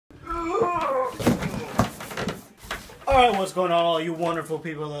Alright, what's going on, all you wonderful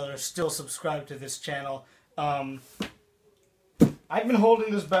people that are still subscribed to this channel? I've been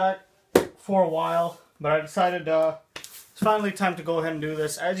holding this back for a while, but I decided it's finally time to go ahead and do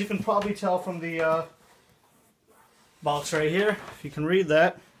this. As you can probably tell from the box right here, if you can read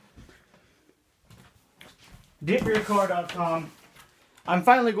that, DipYourCar.com. I'm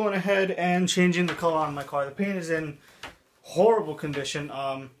finally going ahead and changing the color on my car. The paint is in horrible condition,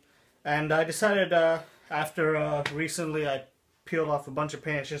 and I decided after recently I peeled off a bunch of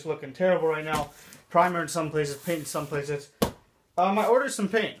paint. It's just looking terrible right now. Primer in some places, paint in some places. I ordered some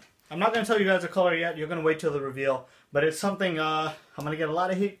paint. I'm not going to tell you guys the color yet. You're going to wait till the reveal. But it's something I'm going to get a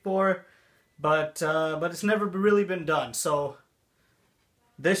lot of hate for. But it's never really been done. So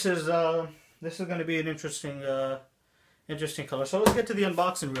this is going to be an interesting color. So let's get to the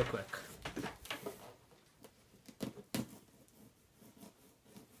unboxing real quick.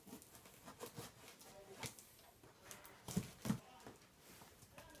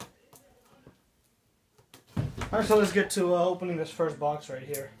 Alright, so let's get to opening this first box right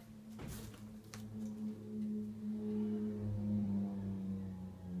here.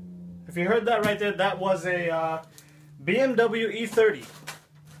 If you heard that right there, that was a BMW E30.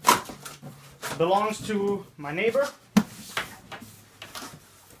 Belongs to my neighbor,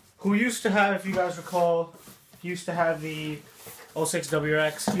 who used to have, if you guys recall, used to have the 06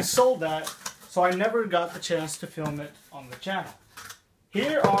 WRX. He sold that, so I never got the chance to film it on the channel.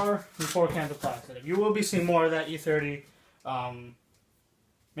 Here are the 4 cans of plastic. You will be seeing more of that E30,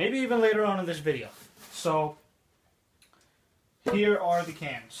 maybe even later on in this video. So, here are the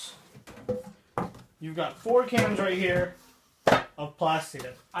cans. You've got 4 cans right here of Plasti.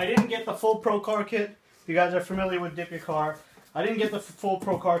 I didn't get the full Pro Car kit. If you guys are familiar with DipYourCar, I didn't get the full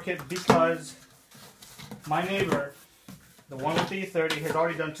Pro Car kit because my neighbor, the one with the E30, has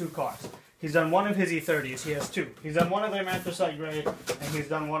already done 2 cars. He's done one of his E30s. He has 2. He's done one of them anthracite gray, and he's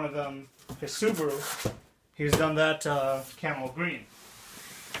done one of them, his Subaru. He's done that camel green.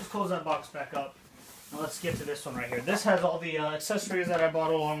 Let's close that box back up. Now let's get to this one right here. This has all the accessories that I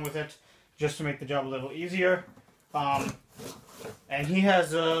bought along with it, just to make the job a little easier. And he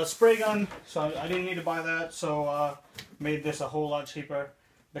has a spray gun, so I didn't need to buy that, so made this a whole lot cheaper.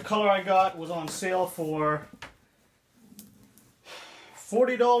 The color I got was on sale for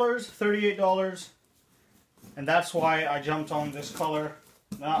 $40, $38, and that's why I jumped on this color.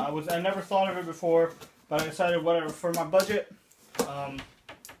 I never thought of it before, but I decided whatever, for my budget, it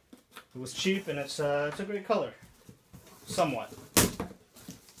was cheap, and it's a great color, somewhat.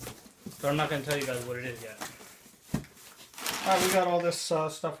 But I'm not going to tell you guys what it is yet. Alright, we got all this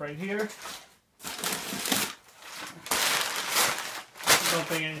stuff right here. Don't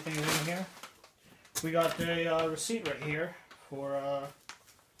think anything's in here. We got a receipt right here for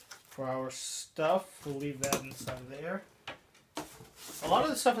our stuff. We'll leave that inside there. A lot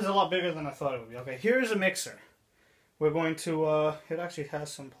of this stuff is a lot bigger than I thought it would be. Okay, here's a mixer. We're going to, it actually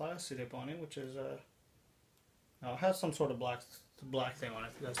has some plastic dip on it, which is, no, it has some sort of black thing on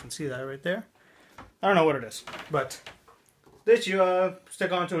it. You guys can see that right there. I don't know what it is, but this you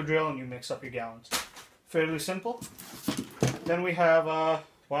stick onto a drill and you mix up your gallons. Fairly simple. Then we have,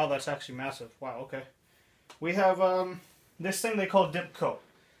 wow, that's actually massive. Wow, okay. We have this thing they call dip coat.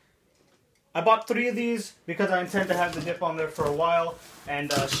 I bought 3 of these because I intend to have the dip on there for a while,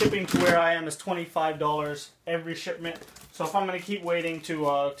 and shipping to where I am is $25 every shipment. So if I'm going to keep waiting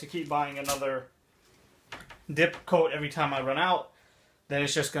to keep buying another dip coat every time I run out, then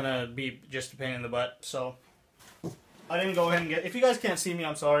it's just going to be just a pain in the butt. So I didn't go ahead and get, if you guys can't see me,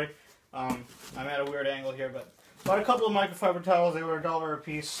 I'm sorry. I'm at a weird angle here, but bought a couple of microfiber towels. They were $1 a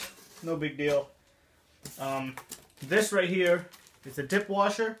piece. No big deal. This right here is a dip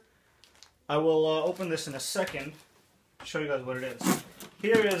washer. I will open this in a second, show you guys what it is.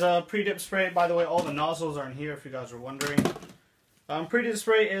 Here is a pre-dip spray. By the way, all the nozzles are in here if you guys are wondering. Pre-dip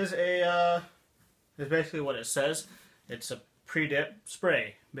spray is basically what it says. It's a pre-dip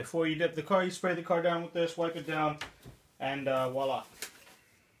spray. Before you dip the car, you spray the car down with this, wipe it down, and voila.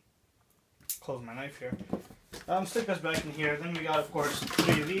 Close my knife here. Stick this back in here. Then we got, of course,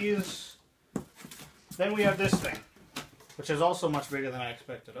 3 of these. Then we have this thing, which is also much bigger than I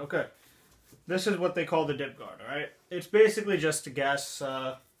expected. Okay. This is what they call the dip guard, alright? It's basically just a gas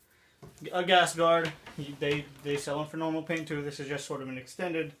guard. They sell them for normal paint too. This is just sort of an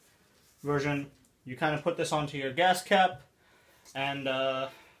extended version. You kind of put this onto your gas cap, and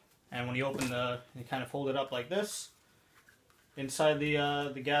when you open you kind of fold it up like this inside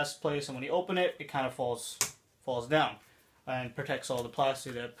the gas place, and when you open it, it kind of falls down and protects all the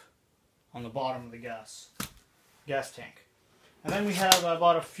plastic dip on the bottom of the gas tank. And then we have, I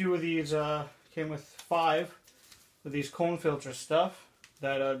bought a few of these, came with 5 of these cone filter stuff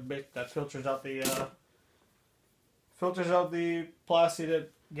that filters out the Plasti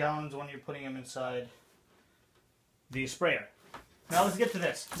dip gallons when you're putting them inside the sprayer. Now let's get to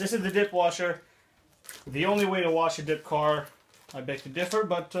this. This is the dip washer. The only way to wash a dip car, I beg to differ,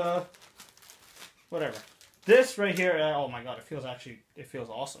 but whatever. This right here, oh my god, it feels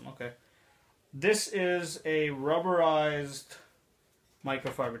awesome. Okay. This is a rubberized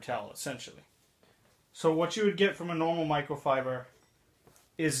microfiber towel, essentially. So what you would get from a normal microfiber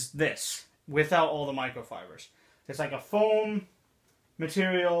is this, without all the microfibers. It's like a foam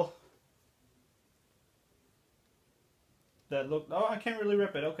material that oh, I can't really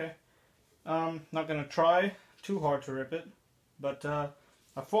rip it, okay. Not gonna try too hard to rip it, but a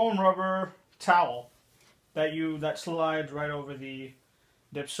foam rubber towel that slides right over the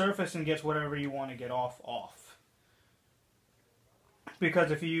dip surface and gets whatever you want to get off.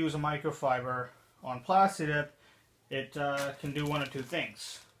 Because if you use a microfiber on Plasti dip, it can do one of two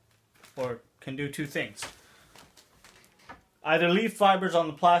things, or can do two things. Either leave fibers on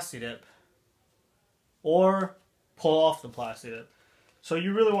the Plasti dip, or pull off the Plasti dip. So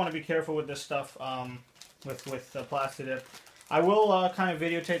you really want to be careful with this stuff, with the Plasti dip. I will kind of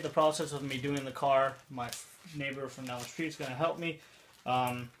videotape the process of me doing the car. My neighbor from down the street is going to help me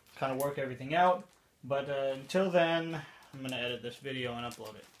kind of work everything out. But until then, I'm going to edit this video and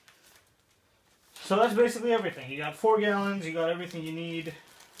upload it. So that's basically everything. You got 4 gallons. You got everything you need.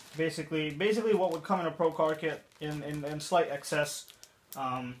 Basically what would come in a Pro Car kit in slight excess.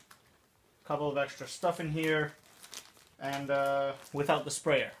 Couple of extra stuff in here, and without the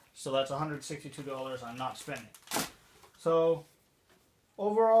sprayer. So that's $162 I'm not spending. So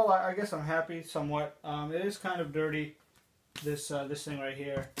overall, I guess I'm happy somewhat. It is kind of dirty, this thing right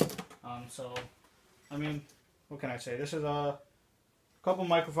here. So I mean, what can I say? This is a couple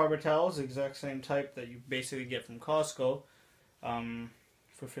microfiber towels, the exact same type that you basically get from Costco,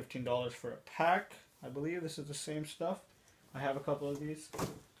 for $15 for a pack. I believe this is the same stuff. I have a couple of these.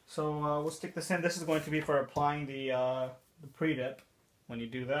 So we'll stick this in. This is going to be for applying the pre-dip when you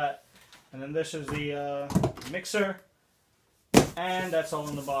do that. And then this is the mixer. And that's all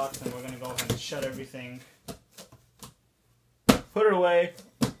in the box. And we're going to go ahead and shut everything. Put it away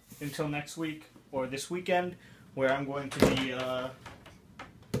until next week or this weekend, where I'm going to be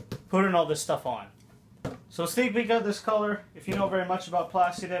putting all this stuff on. So sneak peek at this color. If you know very much about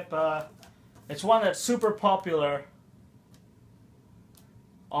Plasti dip, it's one that's super popular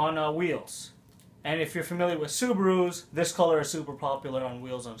on wheels. And if you're familiar with Subarus, this color is super popular on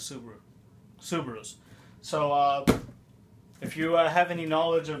wheels on Subarus. So if you have any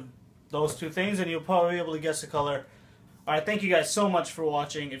knowledge of those two things, then you'll probably be able to guess the color. Alright, thank you guys so much for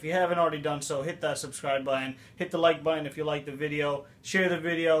watching. If you haven't already done so, hit that subscribe button. Hit the like button if you like the video. Share the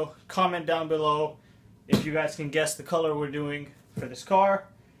video. Comment down below if you guys can guess the color we're doing for this car.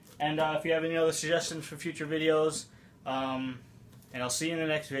 And if you have any other suggestions for future videos, and I'll see you in the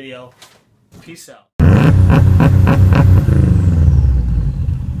next video. Peace out.